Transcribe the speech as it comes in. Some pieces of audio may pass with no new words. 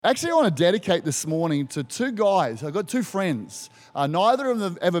Actually, I want to dedicate this morning to two guys. I've got two friends. Neither of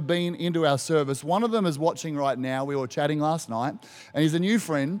them have ever been into our service. One of them is watching right now. We were chatting last night, and he's a new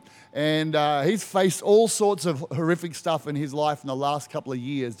friend, and he's faced all sorts of horrific stuff in his life in the last couple of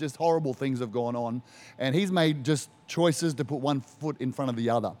years. Just horrible things have gone on, and he's made just choices to put one foot in front of the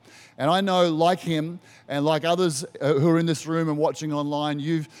other. And I know, like him and like others who are in this room and watching online,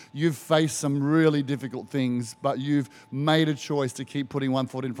 you've faced some really difficult things, but you've made a choice to keep putting one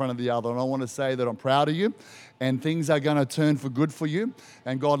foot in front of the other. And I want to say that I'm proud of you, and things are going to turn for good for you,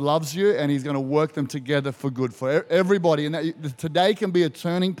 and God loves you, and He's going to work them together for good for everybody. And today can be a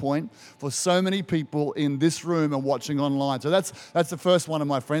turning point for so many people in this room and watching online. So that's the first one of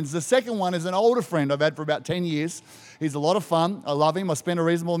my friends. The second one is an older friend I've had for about 10 years. He's a lot of fun. I love him. I spend a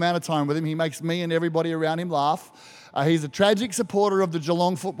reasonable amount of time with him. He makes me and everybody around him laugh. He's a tragic supporter of the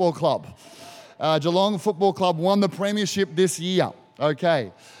Geelong Football Club. Geelong Football Club won the premiership this year.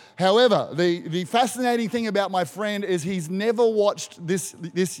 Okay. However, the fascinating thing about my friend is he's never watched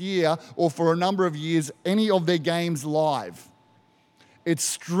this year or for a number of years any of their games live. It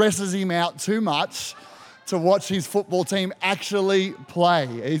stresses him out too much to watch his football team actually play.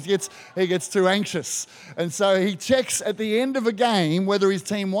 He gets too anxious. And so he checks at the end of a game whether his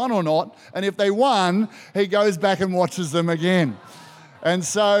team won or not, and if they won, he goes back and watches them again. And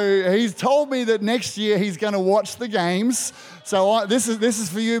so he's told me that next year he's going to watch the games. So this is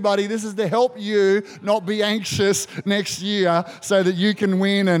for you, buddy. This is to help you not be anxious next year so that you can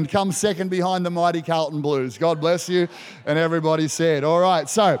win and come second behind the mighty Carlton Blues. God bless you. And everybody said, all right.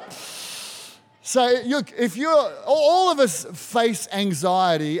 So look, all of us face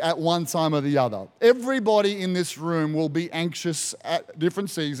anxiety at one time or the other. Everybody in this room will be anxious at different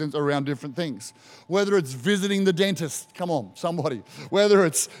seasons around different things. Whether it's visiting the dentist, come on, somebody. Whether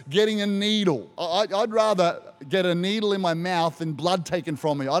it's getting a needle. I'd rather get a needle in my mouth than blood taken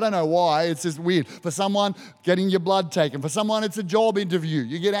from me. I don't know why, it's just weird. For someone, getting your blood taken. For someone, it's a job interview.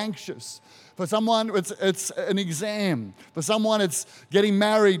 You get anxious. For someone, it's an exam. For someone, it's getting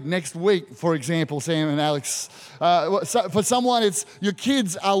married next week, for example, Sam and Alex. For someone, it's your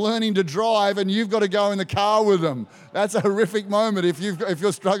kids are learning to drive and you've got to go in the car with them. That's a horrific moment if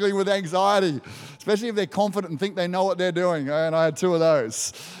you're struggling with anxiety, especially if they're confident and think they know what they're doing. And I had two of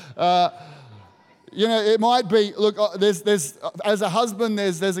those. It might be, look, there's as a husband,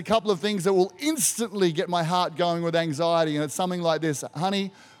 there's a couple of things that will instantly get my heart going with anxiety, and it's something like this.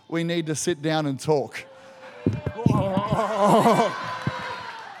 Honey, we need to sit down and talk.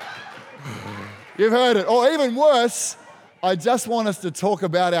 You've heard it. Or even worse, I just want us to talk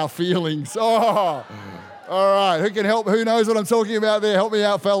about our feelings. Oh, all right. Who can help? Who knows what I'm talking about there? Help me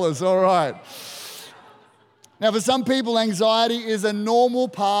out, fellas. All right. Now, for some people, anxiety is a normal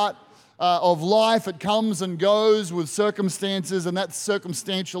part of life. It comes and goes with circumstances, and that's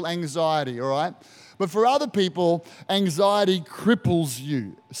circumstantial anxiety, all right? But for other people, anxiety cripples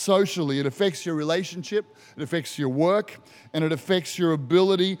you socially. It affects your relationship, it affects your work, and it affects your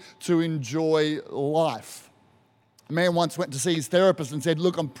ability to enjoy life. A man once went to see his therapist and said,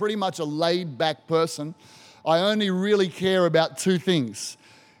 look, I'm pretty much a laid-back person. I only really care about two things.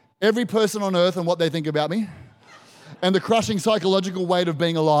 Every person on earth and what they think about me, and the crushing psychological weight of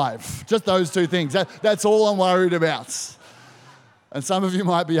being alive. Just those two things. That's all I'm worried about. And some of you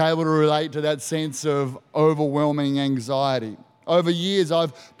might be able to relate to that sense of overwhelming anxiety. Over years,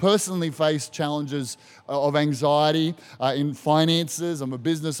 I've personally faced challenges of anxiety in finances. I'm a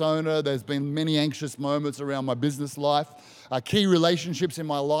business owner. There's been many anxious moments around my business life. Key relationships in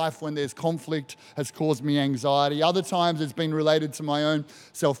my life, when there's conflict, has caused me anxiety. Other times it's been related to my own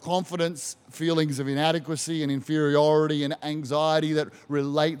self-confidence, feelings of inadequacy and inferiority, and anxiety that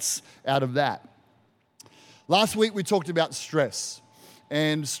relates out of that. Last week we talked about stress.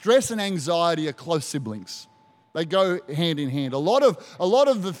 And stress and anxiety are close siblings. They go hand in hand. A lot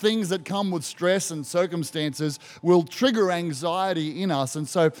of the things that come with stress and circumstances will trigger anxiety in us. And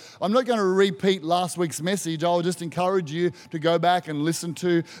so I'm not going to repeat last week's message. I'll just encourage you to go back and listen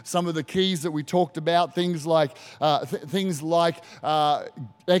to some of the keys that we talked about. Things like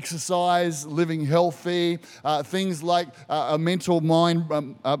exercise, living healthy, things like a mental mind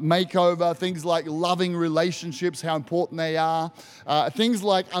makeover, things like loving relationships, how important they are, things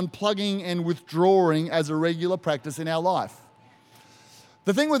like unplugging and withdrawing as a regular practice in our life.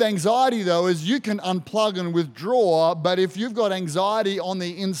 The thing with anxiety, though, is you can unplug and withdraw, but if you've got anxiety on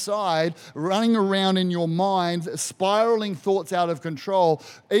the inside, running around in your mind, spiraling thoughts out of control,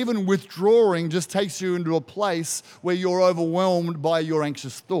 even withdrawing just takes you into a place where you're overwhelmed by your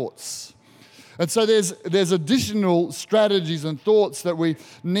anxious thoughts. And so there's additional strategies and thoughts that we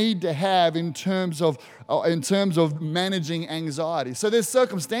need to have in terms of managing anxiety. So there's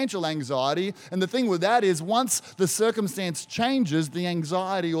circumstantial anxiety, and the thing with that is once the circumstance changes, the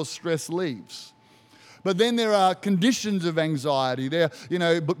anxiety or stress leaves. But then there are conditions of anxiety.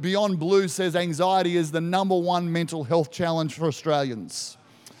 Beyond Blue says anxiety is the number one mental health challenge for Australians.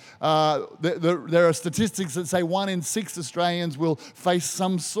 There are statistics that say 1 in 6 Australians will face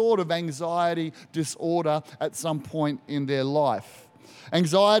some sort of anxiety disorder at some point in their life.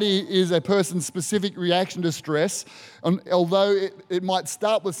 Anxiety is a person's specific reaction to stress. Although it might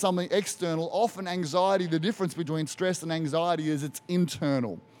start with something external, often anxiety, the difference between stress and anxiety is it's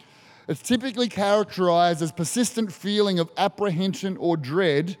internal. It's typically characterized as persistent feeling of apprehension or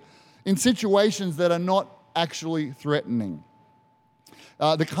dread in situations that are not actually threatening.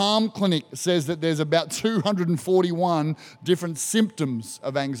 The Calm Clinic says that there's about 241 different symptoms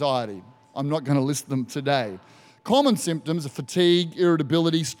of anxiety. I'm not going to list them today. Common symptoms are fatigue,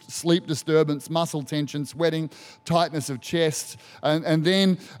 irritability, sleep disturbance, muscle tension, sweating, tightness of chest, and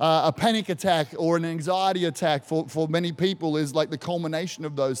then a panic attack or an anxiety attack for many people is like the culmination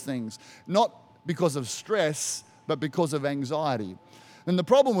of those things. Not because of stress, but because of anxiety. And the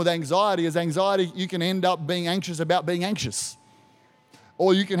problem with anxiety is you can end up being anxious about being anxious.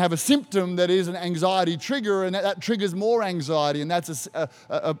 Or you can have a symptom that is an anxiety trigger, and that triggers more anxiety, and that's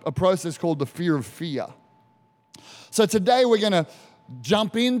a process called the fear of fear. So today we're going to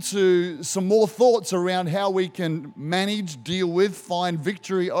jump into some more thoughts around how we can manage, deal with, find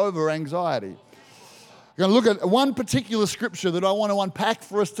victory over anxiety. We're going to look at one particular scripture that I want to unpack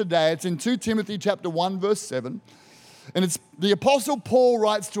for us today. It's in 2 Timothy chapter 1, verse 7. And it's the Apostle Paul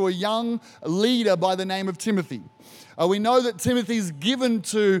writes to a young leader by the name of Timothy. We know that Timothy's given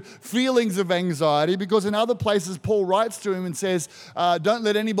to feelings of anxiety because in other places Paul writes to him and says, don't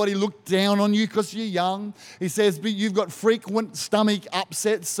let anybody look down on you because you're young. He says, but you've got frequent stomach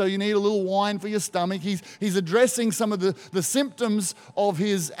upsets, so you need a little wine for your stomach. He's addressing some of the symptoms of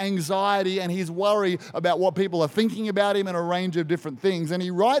his anxiety and his worry about what people are thinking about him and a range of different things. And he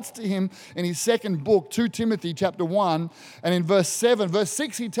writes to him in his second book, 2 Timothy chapter 1, and in verse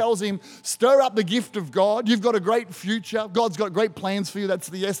 6, he tells him, stir up the gift of God. You've got a great future. God's got great plans for you. That's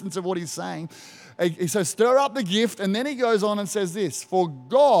the essence of what he's saying. He says, stir up the gift. And then he goes on and says this, for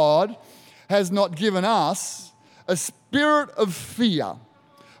God has not given us a spirit of fear,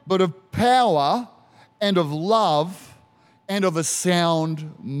 but of power and of love and of a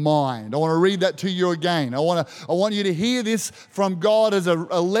sound mind. I want to read that to you again. I want you to hear this from God as a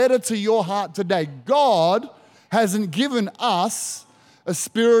letter to your heart today. God hasn't given us a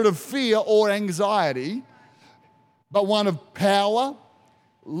spirit of fear or anxiety, but one of power,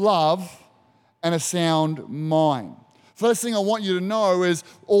 love, and a sound mind. First thing I want you to know is,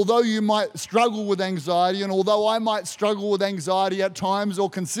 although you might struggle with anxiety, and although I might struggle with anxiety at times or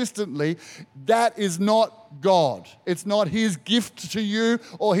consistently, that is not God. It's not his gift to you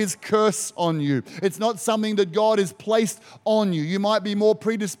or his curse on you. It's not something that God has placed on you. You might be more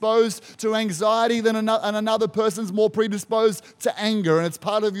predisposed to anxiety than another person's more predisposed to anger, and it's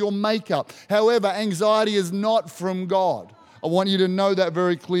part of your makeup. However, anxiety is not from God. I want you to know that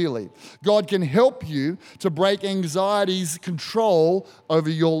very clearly. God can help you to break anxiety's control over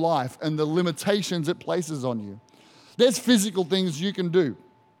your life and the limitations it places on you. There's physical things you can do.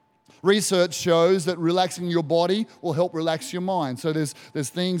 Research shows that relaxing your body will help relax your mind. So there's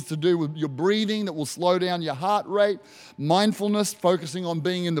things to do with your breathing that will slow down your heart rate, mindfulness, focusing on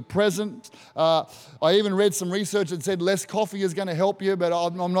being in the present. I even read some research that said less coffee is going to help you, but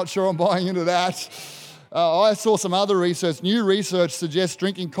I'm not sure I'm buying into that. I saw some other research. New research suggests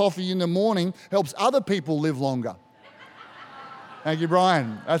drinking coffee in the morning helps other people live longer. Thank you,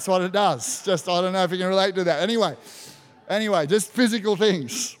 Brian. That's what it does. I don't know if you can relate to that. Anyway, just physical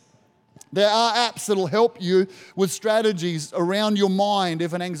things. There are apps that will help you with strategies around your mind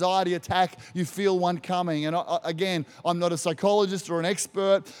if an anxiety attack, you feel one coming. And again, I'm not a psychologist or an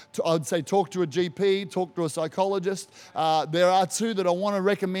expert. I'd say talk to a GP, talk to a psychologist. There are two that I want to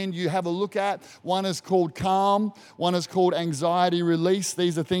recommend you have a look at. One is called Calm. One is called Anxiety Release.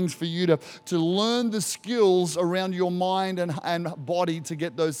 These are things for you to learn the skills around your mind and body to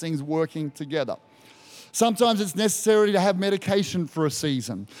get those things working together. Sometimes it's necessary to have medication for a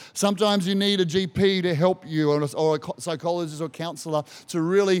season. Sometimes you need a GP to help you or a psychologist or counselor to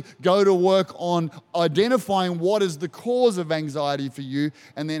really go to work on identifying what is the cause of anxiety for you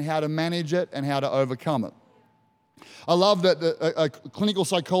and then how to manage it and how to overcome it. I love that a clinical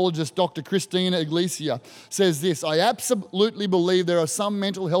psychologist, Dr. Christina Iglesias, says this, I absolutely believe there are some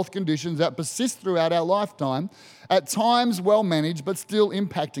mental health conditions that persist throughout our lifetime, at times well managed, but still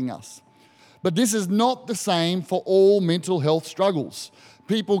impacting us. But this is not the same for all mental health struggles.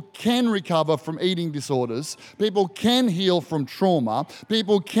 People can recover from eating disorders. People can heal from trauma.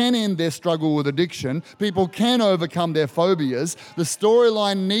 People can end their struggle with addiction. People can overcome their phobias. The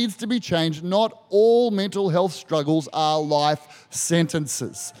storyline needs to be changed. Not all mental health struggles are life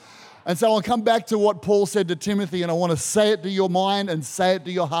sentences. And so I'll come back to what Paul said to Timothy, and I want to say it to your mind and say it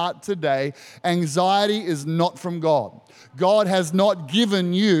to your heart today. Anxiety is not from God. God has not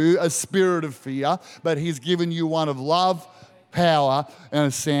given you a spirit of fear, but He's given you one of love, power, and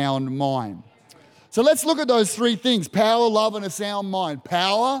a sound mind. So let's look at those three things: power, love, and a sound mind.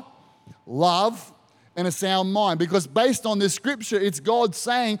 Power, love, and a sound mind. Because based on this scripture, it's God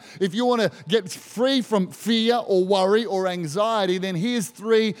saying, if you want to get free from fear or worry or anxiety, then here's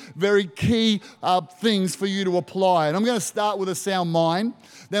three very key things for you to apply. And I'm going to start with a sound mind.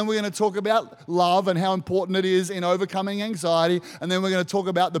 Then we're going to talk about love and how important it is in overcoming anxiety. And then we're going to talk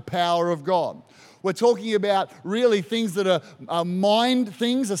about the power of God. We're talking about really things that are mind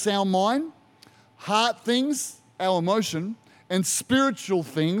things, a sound mind, heart things, our emotion, and spiritual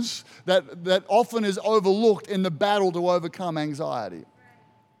things that often is overlooked in the battle to overcome anxiety.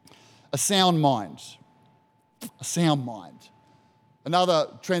 A sound mind. A sound mind. Another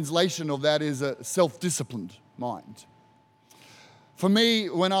translation of that is a self-disciplined mind. For me,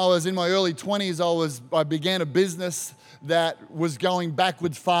 when I was in my early 20s, I began a business that was going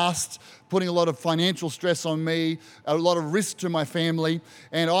backwards fast, putting a lot of financial stress on me, a lot of risk to my family,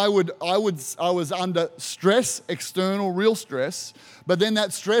 and I was under stress, external, real stress, but then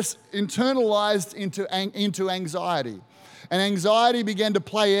that stress internalized into anxiety. And anxiety began to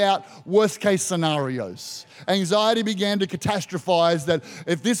play out worst-case scenarios. Anxiety began to catastrophize that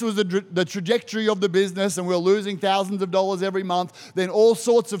if this was the trajectory of the business and we're losing thousands of dollars every month, then all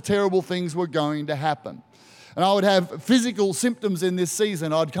sorts of terrible things were going to happen. And I would have physical symptoms in this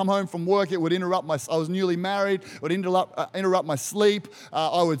season. I'd come home from work, it would interrupt I was newly married, it would interrupt my sleep.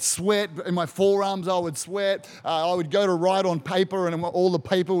 I would sweat, in my forearms I would sweat. I would go to write on paper and all the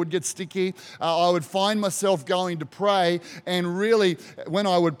paper would get sticky. I would find myself going to pray, and really, when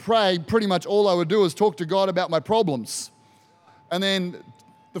I would pray, pretty much all I would do is talk to God about my problems. And then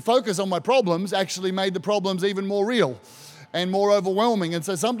the focus on my problems actually made the problems even more real and more overwhelming. And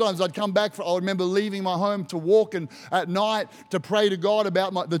so sometimes I'd come back, I remember leaving my home to walk and at night to pray to God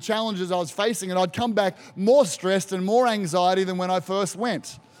about the challenges I was facing, and I'd come back more stressed and more anxiety than when I first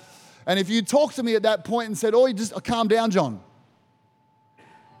went. And if you talked to me at that point and said, "Oh, you just calm down, John,"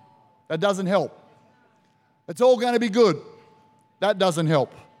 that doesn't help. It's all going to be good. That doesn't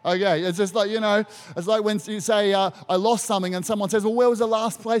help. Okay, it's just like, it's like when you say, I lost something, and someone says, "Well, where was the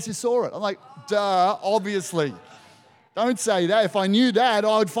last place you saw it?" I'm like, duh, obviously. Don't say that. If I knew that,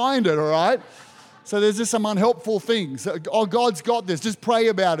 I would find it, all right? So there's just some unhelpful things. Oh, God's got this. Just pray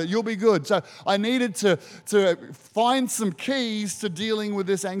about it. You'll be good. So I needed to find some keys to dealing with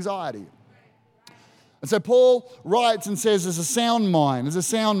this anxiety. And so Paul writes and says there's a sound mind. There's a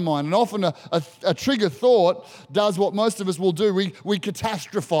sound mind. And often a trigger thought does what most of us will do. We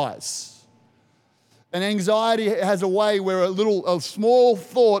catastrophize. And anxiety has a way where a small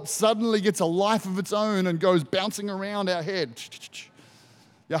thought suddenly gets a life of its own and goes bouncing around our head.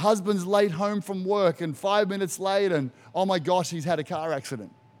 Your husband's late home from work and 5 minutes late, and oh my gosh, he's had a car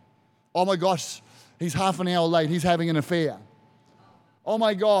accident. Oh my gosh, he's half an hour late, he's having an affair. Oh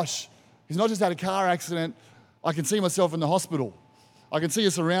my gosh, he's not just had a car accident, I can see myself in the hospital. I can see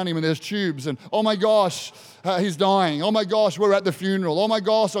us around him and there's tubes, and oh my gosh, he's dying. Oh my gosh, we're at the funeral. Oh my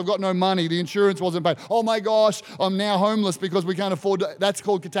gosh, I've got no money. The insurance wasn't paid. Oh my gosh, I'm now homeless because we can't afford to. That's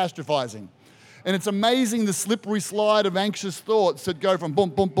called catastrophizing. And it's amazing the slippery slide of anxious thoughts that go from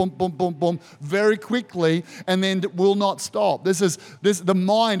boom, boom, boom, boom, boom, boom very quickly and then will not stop. The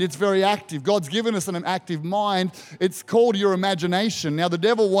mind, it's very active. God's given us an active mind. It's called your imagination. Now, the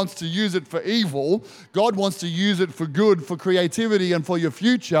devil wants to use it for evil. God wants to use it for good, for creativity and for your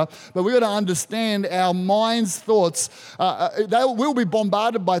future. But we've got to understand our mind's thoughts. They will be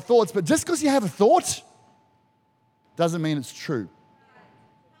bombarded by thoughts, but just because you have a thought doesn't mean it's true.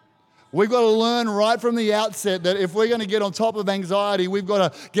 We've got to learn right from the outset that if we're going to get on top of anxiety, we've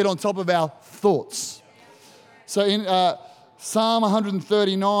got to get on top of our thoughts. So in Psalm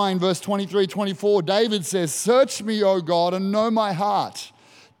 139, verse 23, 24, David says, "Search me, O God, and know my heart.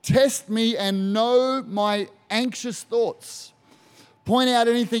 Test me and know my anxious thoughts. Point out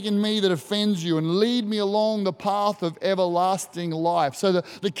anything in me that offends you and lead me along the path of everlasting life." So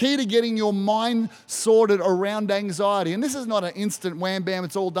the key to getting your mind sorted around anxiety, and this is not an instant wham bam,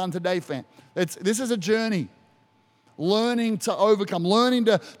 it's all done today, fam. This is a journey. Learning to overcome, learning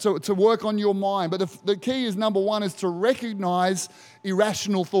to work on your mind. But the key is, number one, is to recognize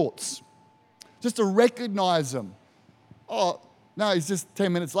irrational thoughts. just to recognize them. Oh, no, he's just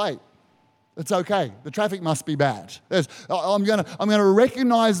 10 minutes late. It's okay. The traffic must be bad. I'm going to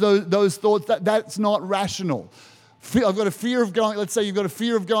recognize those thoughts. That's not rational. I've got a fear of going, let's say you've got a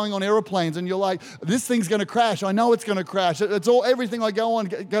fear of going on airplanes and you're like, this thing's going to crash. I know it's going to crash. Everything I go on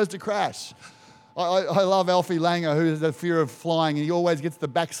goes to crash. I love Alfie Langer, who has a fear of flying, and he always gets the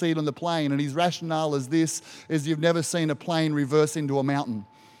back seat on the plane, and his rationale is you've never seen a plane reverse into a mountain.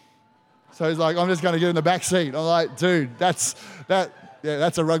 So he's like, I'm just going to get in the back seat. I'm like, dude, that's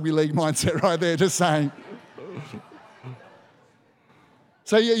a rugby league mindset right there, just saying.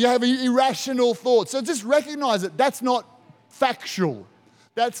 So you have irrational thoughts. So just recognize it. That's not factual.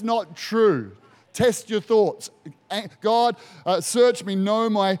 That's not true. Test your thoughts. God, search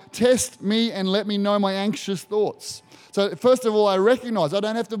me, test me and let me know my anxious thoughts. So first of all, I recognize I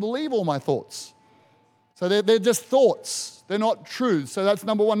don't have to believe all my thoughts. So they're just thoughts. They're not truths. So that's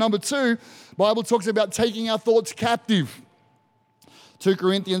number one. Number two, the Bible talks about taking our thoughts captive. 2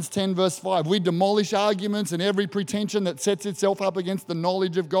 Corinthians 10 verse 5, we demolish arguments and every pretension that sets itself up against the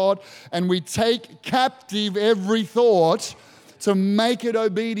knowledge of God, and we take captive every thought to make it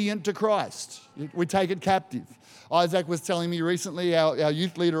obedient to Christ. We take it captive. Isaac was telling me recently, our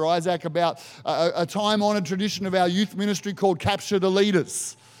youth leader Isaac, about a time-honored tradition of our youth ministry called Capture the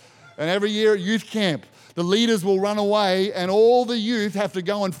Leaders. And every year at youth camp, the leaders will run away and all the youth have to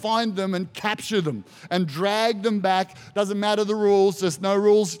go and find them and capture them and drag them back. Doesn't matter the rules, there's no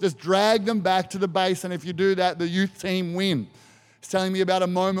rules, just drag them back to the base, and if you do that, the youth team win. He's telling me about a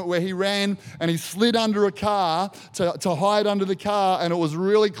moment where he ran and he slid under a car to hide under the car, and it was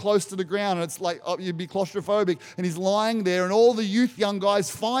really close to the ground, and it's like, you'd be claustrophobic, and he's lying there and all the young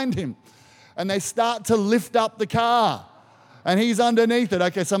guys find him and they start to lift up the car. And he's underneath it.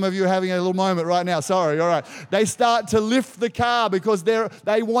 Okay, some of you are having a little moment right now. Sorry, all right. They start to lift the car because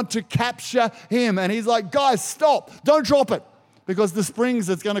they want to capture him. And he's like, guys, stop. Don't drop it. Because the springs,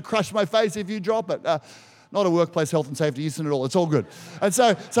 it's going to crush my face if you drop it. Not a workplace health and safety incident at all. It's all good. And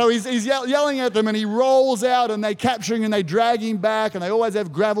so he's yelling at them, and he rolls out, and they capture him, and they drag him back, and they always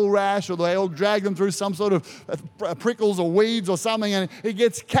have gravel rash, or they all drag them through some sort of prickles or weeds or something, and he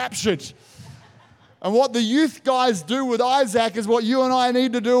gets captured. And what the youth guys do with Isaac is what you and I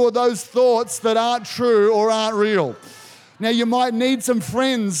need to do with those thoughts that aren't true or aren't real. Now, you might need some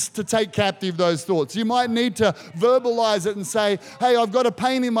friends to take captive those thoughts. You might need to verbalize it and say, hey, I've got a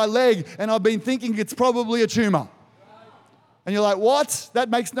pain in my leg and I've been thinking it's probably a tumor. And you're like, what?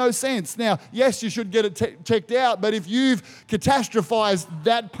 That makes no sense. Now, yes, you should get it checked out, but if you've catastrophized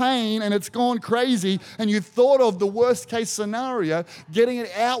that pain and it's gone crazy and you've thought of the worst case scenario, getting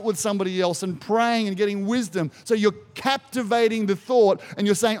it out with somebody else and praying and getting wisdom. So you're captivating the thought and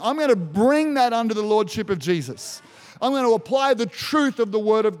you're saying, I'm going to bring that under the lordship of Jesus. I'm going to apply the truth of the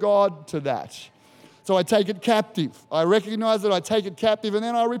Word of God to that. So I take it captive. I recognize it, I take it captive, and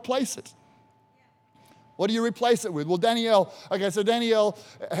then I replace it. What do you replace it with? Well, Danielle,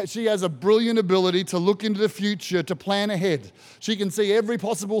 she has a brilliant ability to look into the future, to plan ahead. She can see every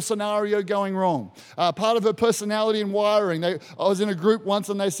possible scenario going wrong. Part of her personality and wiring, I was in a group once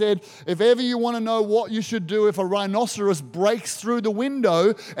and they said, if ever you want to know what you should do if a rhinoceros breaks through the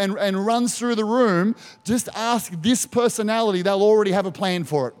window and runs through the room, just ask this personality. They'll already have a plan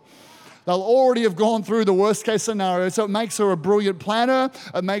for it. They'll already have gone through the worst case scenario. So it makes her a brilliant planner.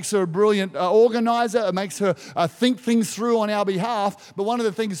 It makes her a brilliant organizer. It makes her think things through on our behalf. But one of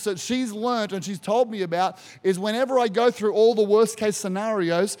the things that she's learned and she's told me about is whenever I go through all the worst case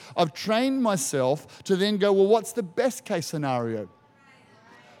scenarios, I've trained myself to then go, well, what's the best case scenario?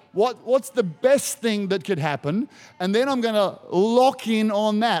 What's the best thing that could happen? And then I'm going to lock in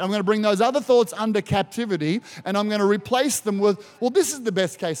on that. I'm going to bring those other thoughts under captivity and I'm going to replace them with, well, this is the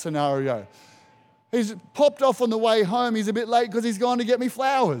best case scenario. He's popped off on the way home. He's a bit late because he's gone to get me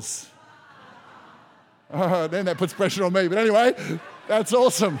flowers. Then that puts pressure on me. But anyway, that's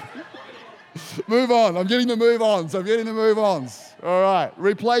awesome. Move on. I'm getting the move-ons. All right,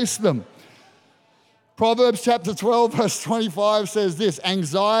 replace them. Proverbs chapter 12, verse 25 says this,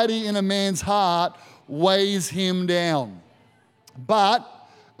 anxiety in a man's heart weighs him down, but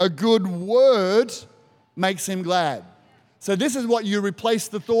a good word makes him glad. So this is what you replace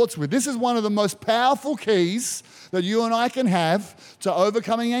the thoughts with. This is one of the most powerful keys that you and I can have to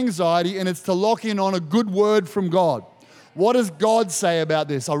overcoming anxiety, and it's to lock in on a good word from God. What does God say about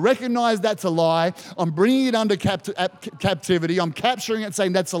this? I recognize that's a lie. I'm bringing it under captivity. I'm capturing it,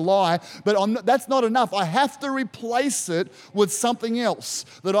 saying that's a lie. But that's not enough. I have to replace it with something else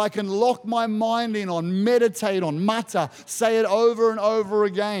that I can lock my mind in on, meditate on, mutter, say it over and over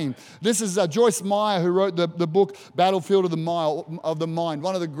again. This is Joyce Meyer, who wrote the book Battlefield of the Mind,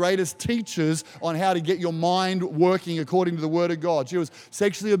 one of the greatest teachers on how to get your mind working according to the Word of God. She was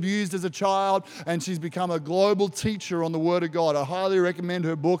sexually abused as a child, and she's become a global teacher on the Word of God. I highly recommend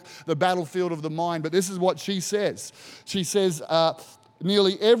her book, The Battlefield of the Mind. But this is what she says. She says,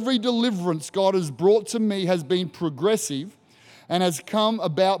 nearly every deliverance God has brought to me has been progressive and has come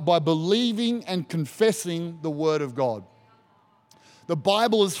about by believing and confessing the Word of God. The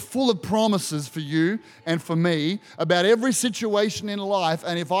Bible is full of promises for you and for me about every situation in life.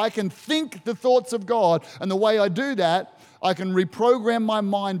 And if I can think the thoughts of God, and the way I do that, I can reprogram my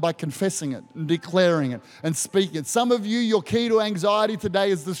mind by confessing it and declaring it and speaking it. Some of you, your key to anxiety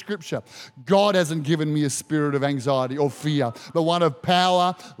today is the scripture. God hasn't given me a spirit of anxiety or fear, but one of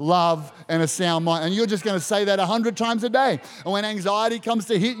power, love, and a sound mind. And you're just going to say that 100 times a day. And when anxiety comes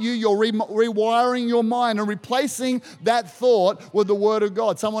to hit you, you're rewiring your mind and replacing that thought with the Word of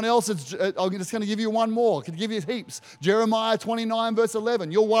God. Someone else, I'm just going to give you one more. I could give you heaps. Jeremiah 29, verse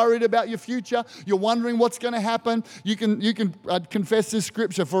 11. You're worried about your future. You're wondering what's going to happen. You can confess this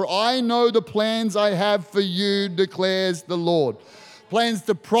scripture. For I know the plans I have for you, declares the Lord. Plans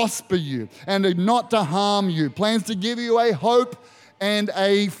to prosper you and not to harm you. Plans to give you a hope and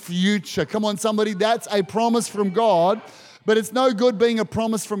a future. Come on, somebody, that's a promise from God. But it's no good being a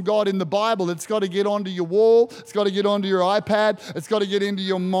promise from God in the Bible. It's got to get onto your wall. It's got to get onto your iPad. It's got to get into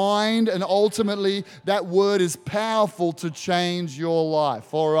your mind. And ultimately, that word is powerful to change your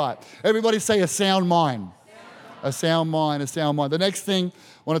life. All right. Everybody say a sound mind. A sound mind, a sound mind. The next thing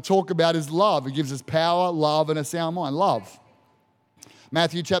I want to talk about is love. It gives us power, love, and a sound mind. Love.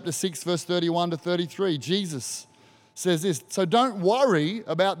 Matthew chapter 6, verse 31 to 33. Jesus says this. So don't worry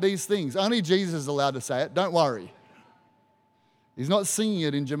about these things. Only Jesus is allowed to say it. Don't worry. He's not singing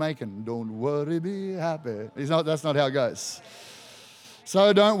it in Jamaican. Don't worry, be happy. That's not how it goes.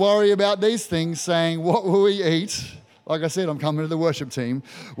 So don't worry about these things, saying, what will we eat? Like I said, I'm coming to the worship team.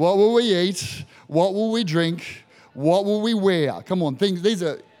 What will we eat? What will we drink? What will we wear? Come on, these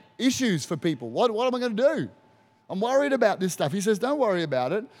are issues for people. What am I going to do? I'm worried about this stuff. He says, don't worry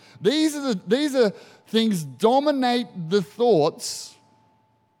about it. These are things dominate the thoughts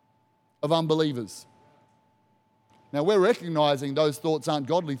of unbelievers. Now, we're recognizing those thoughts aren't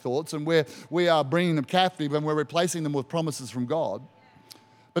godly thoughts, and we are bringing them captive, and we're replacing them with promises from God.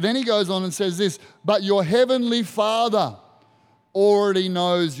 But then he goes on and says this, but your heavenly Father already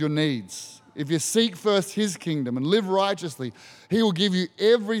knows your needs. If you seek first his kingdom and live righteously, he will give you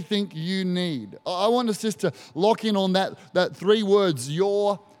everything you need. I want us just to lock in on that three words,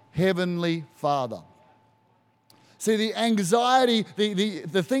 your heavenly Father. See, the anxiety,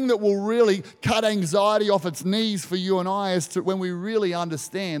 the thing that will really cut anxiety off its knees for you and I is when we really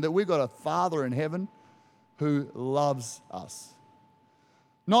understand that we've got a Father in heaven who loves us.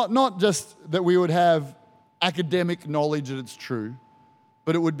 Not just that we would have academic knowledge that it's true,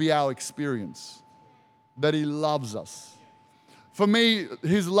 but it would be our experience that he loves us. For me,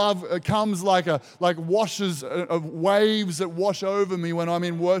 his love comes like washes of waves that wash over me when I'm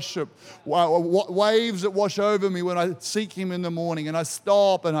in worship. Waves that wash over me when I seek him in the morning and I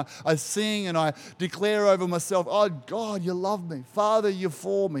stop and I sing and I declare over myself, oh God, you love me. Father, you're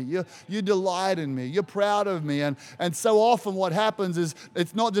for me. You delight in me. You're proud of me. And so often what happens is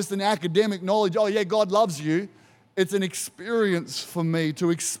it's not just an academic knowledge, oh yeah, God loves you. It's an experience for me to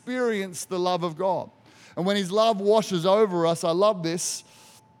experience the love of God. And when his love washes over us, I love this.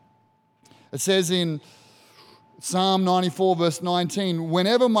 It says in Psalm 94, verse 19,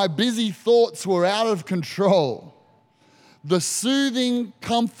 whenever my busy thoughts were out of control, the soothing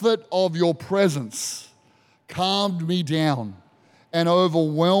comfort of your presence calmed me down and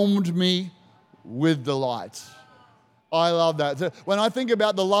overwhelmed me with delight. I love that. So when I think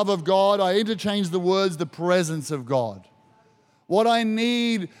about the love of God, I interchange the words, the presence of God. What I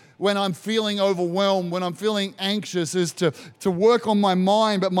need when I'm feeling overwhelmed, when I'm feeling anxious, is to work on my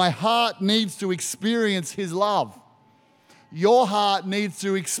mind, but my heart needs to experience his love. Your heart needs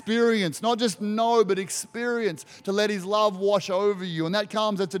to experience, not just know, but experience, to let his love wash over you. And that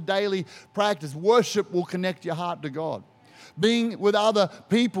comes, it's a daily practice. Worship will connect your heart to God. Being with other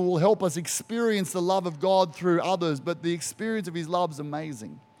people will help us experience the love of God through others, but the experience of his love is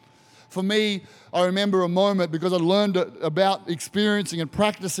amazing. For me, I remember a moment because I learned about experiencing and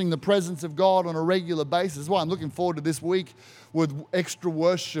practicing the presence of God on a regular basis. That's why I'm looking forward to this week with extra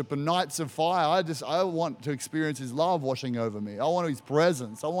worship and nights of fire. I want to experience His love washing over me. I want His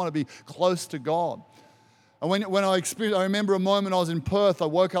presence. I want to be close to God. And when I remember a moment I was in Perth. I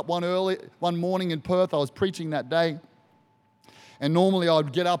woke up one morning in Perth. I was preaching that day. And normally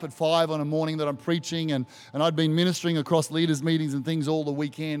I'd get up at 5 on a morning that I'm preaching, and I'd been ministering across leaders' meetings and things all the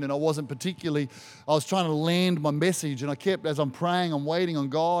weekend, and I was trying to land my message, and I kept, as I'm praying, I'm waiting on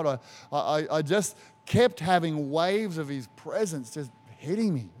God, I just kept having waves of His presence just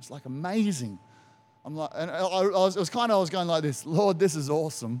hitting me. It's like amazing. I'm like, and I was going like this, Lord, this is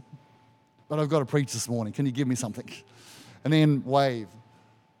awesome, but I've got to preach this morning. Can you give me something? And then wave.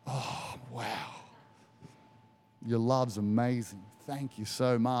 Oh, wow. Your love's amazing. Thank you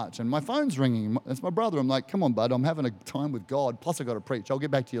so much. And my phone's ringing. It's my brother. I'm like, come on, bud. I'm having a time with God. Plus, I've got to preach. I'll get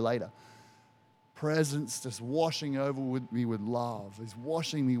back to you later. Presence just washing over me with love. He's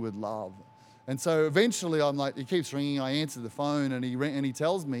washing me with love. And so eventually, I'm like, he keeps ringing. I answer the phone, and he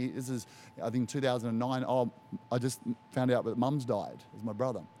tells me, this is, I think, 2009. Oh, I just found out that Mum's died. It was my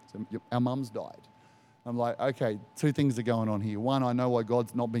brother. So our Mum's died. I'm like, okay, 2 things are going on here. One, I know why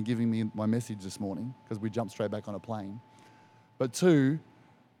God's not been giving me my message this morning because we jumped straight back on a plane. But 2,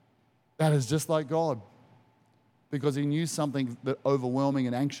 that is just like God, because He knew something that overwhelming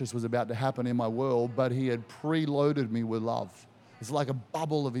and anxious was about to happen in my world, but He had preloaded me with love. It's like a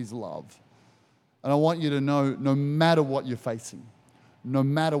bubble of His love. And I want you to know, no matter what you're facing, no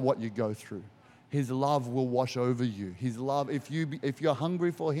matter what you go through, His love will wash over you. His love, if you're hungry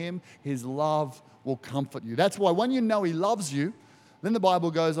for Him, His love will comfort you. That's why when you know He loves you, then the Bible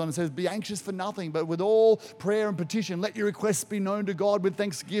goes on and says, be anxious for nothing, but with all prayer and petition, let your requests be known to God with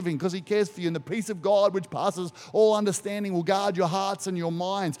thanksgiving, because He cares for you. And the peace of God, which passes all understanding, will guard your hearts and your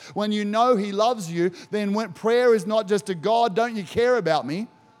minds. When you know He loves you, then when prayer is not just to God, don't you care about me?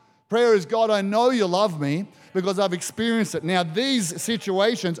 Prayer is, God, I know you love me because I've experienced it. Now, these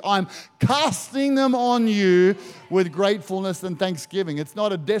situations, I'm casting them on you with gratefulness and thanksgiving. It's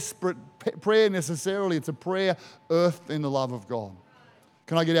not a desperate prayer necessarily. It's a prayer earthed in the love of God.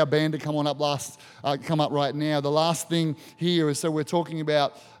 Can I get our band to come up right now? The last thing here is, so we're talking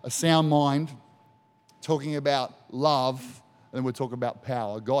about a sound mind, talking about love, and then we'll talk about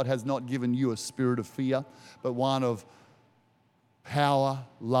power. God has not given you a spirit of fear, but one of power,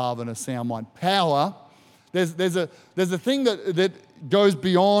 love, and a sound mind. Power, there's a thing that goes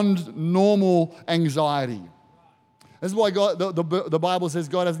beyond normal anxiety. This is why the Bible says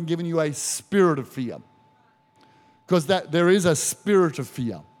God hasn't given you a spirit of fear. Because there is a spirit of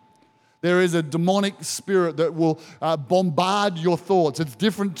fear. There is a demonic spirit that will bombard your thoughts. It's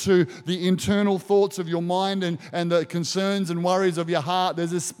different to the internal thoughts of your mind and the concerns and worries of your heart.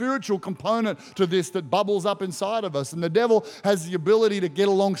 There's a spiritual component to this that bubbles up inside of us. And the devil has the ability to get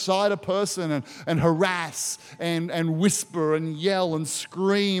alongside a person and harass and whisper and yell and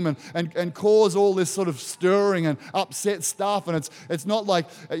scream and cause all this sort of stirring and upset stuff. And it's not like,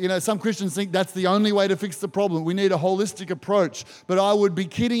 some Christians think that's the only way to fix the problem. We need a holistic approach. But I would be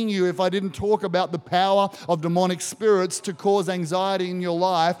kidding you if I didn't talk about the power of demonic spirits to cause anxiety in your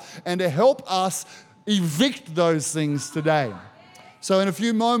life and to help us evict those things today. So in a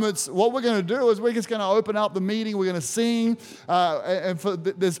few moments, what we're going to do is we're just going to open up the meeting. We're going to sing. I'm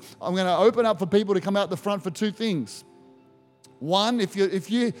going to open up for people to come out the front for 2 things. One, if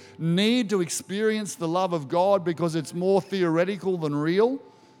you need to experience the love of God because it's more theoretical than real,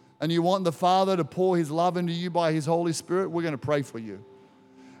 and you want the Father to pour His love into you by His Holy Spirit, we're going to pray for you.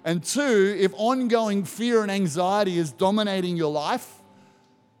 And 2, if ongoing fear and anxiety is dominating your life,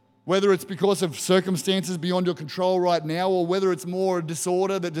 whether it's because of circumstances beyond your control right now, or whether it's more a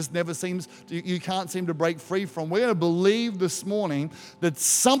disorder that just you can't seem to break free from, we're going to believe this morning that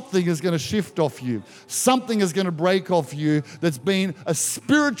something is going to shift off you. Something is going to break off you that's been a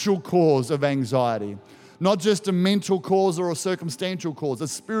spiritual cause of anxiety. Not just a mental cause or a circumstantial cause, a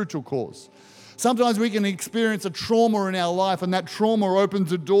spiritual cause. Sometimes we can experience a trauma in our life, and that trauma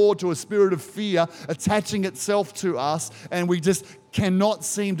opens a door to a spirit of fear attaching itself to us, and we just cannot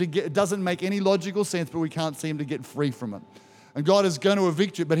seem to it doesn't make any logical sense, but we can't seem to get free from it. And God is going to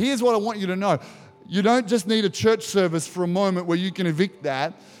evict you. But here's what I want you to know. You don't just need a church service for a moment where you can evict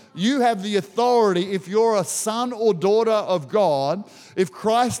that. You have the authority, if you're a son or daughter of God, if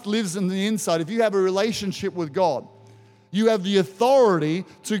Christ lives in the inside, if you have a relationship with God, You have the authority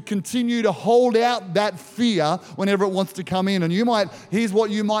to continue to hold out that fear whenever it wants to come in. And here's what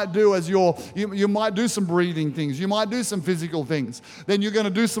you might do as you might do some breathing things. You might do some physical things. Then you're going to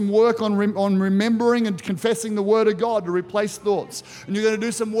do some work on remembering and confessing the Word of God to replace thoughts. And you're going to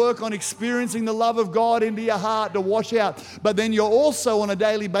do some work on experiencing the love of God into your heart to wash out. But then you're also on a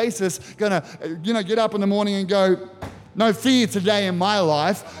daily basis going to, get up in the morning and go, no fear today in my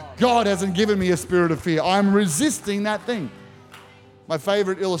life. God hasn't given me a spirit of fear. I'm resisting that thing. My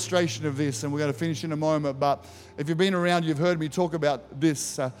favorite illustration of this, and we're going to finish in a moment, but if you've been around, you've heard me talk about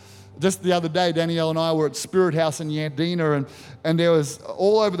this. Just the other day, Danielle and I were at Spirit House in Yandina, and there was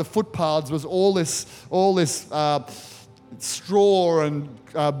all over the footpaths was all this straw and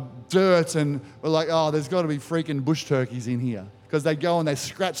dirt, and we're like, oh, there's got to be freaking bush turkeys in here. Because they go and they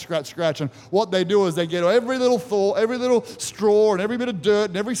scratch. And what they do is they get every little straw and every bit of dirt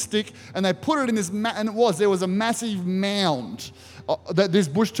and every stick, and they put it in this, there was a massive mound that this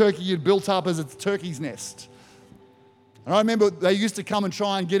bush turkey had built up as its turkey's nest. And I remember they used to come and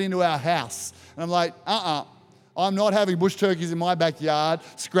try and get into our house. And I'm like, I'm not having bush turkeys in my backyard,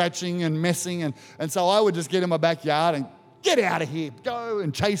 scratching and messing. And so I would just get in my backyard and get out of here, go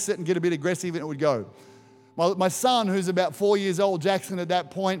and chase it and get a bit aggressive, and it would go. My son, who's about 4 years old, Jackson, at that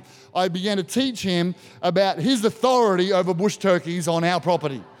point, I began to teach him about his authority over bush turkeys on our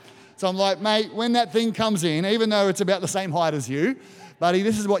property. So I'm like, mate, when that thing comes in, even though it's about the same height as you, buddy,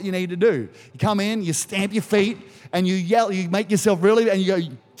 this is what you need to do. You come in, you stamp your feet, and you yell, you make yourself really, and you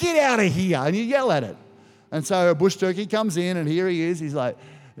go, get out of here, and you yell at it. And so a bush turkey comes in, and here he is. He's like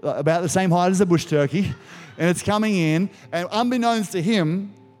about the same height as a bush turkey, and it's coming in, and unbeknownst to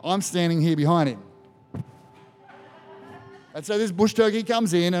him, I'm standing here behind him. And so this bush turkey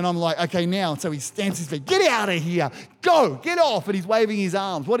comes in, and I'm like, okay, now. And so he stamps his feet. Get out of here. Go. Get off. And he's waving his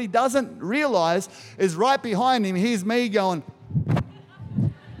arms. What he doesn't realize is right behind him, here's me going.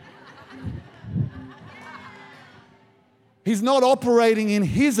 He's not operating in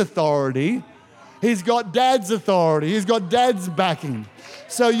his authority. He's got Dad's authority. He's got Dad's backing.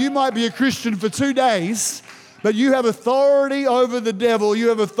 So you might be a Christian for 2 days, but you have authority over the devil. You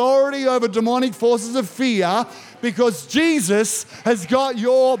have authority over demonic forces of fear, because Jesus has got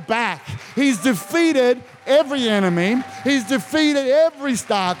your back. He's defeated every enemy. He's defeated every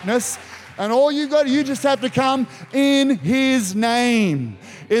darkness. And all you just have to come in His name.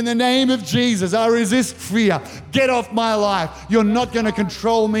 In the name of Jesus, I resist fear. Get off my life. You're not going to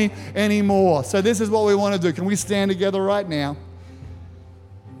control me anymore. So this is what we want to do. Can we stand together right now?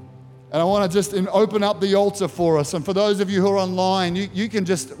 And I want to just open up the altar for us. And for those of you who are online, you can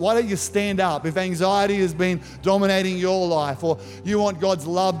just, why don't you stand up? If anxiety has been dominating your life, or you want God's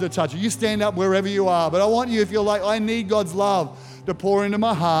love to touch you, stand up wherever you are. But I want you, if you're like, I need God's love to pour into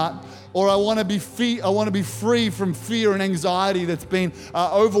my heart, or I want to be free from fear and anxiety that's been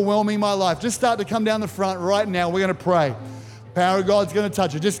overwhelming my life, just start to come down the front right now. We're going to pray. Power of God's going to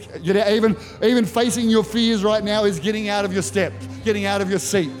touch you. Just even facing your fears right now is getting out of your step, getting out of your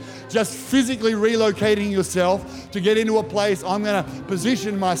seat. Just physically relocating yourself to get into a place. I'm going to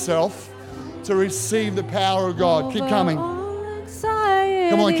position myself to receive the power of God. Keep coming.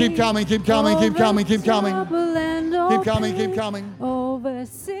 Come on, keep coming, keep coming, keep coming, keep coming. Keep coming, keep coming. Over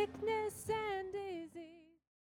sickness.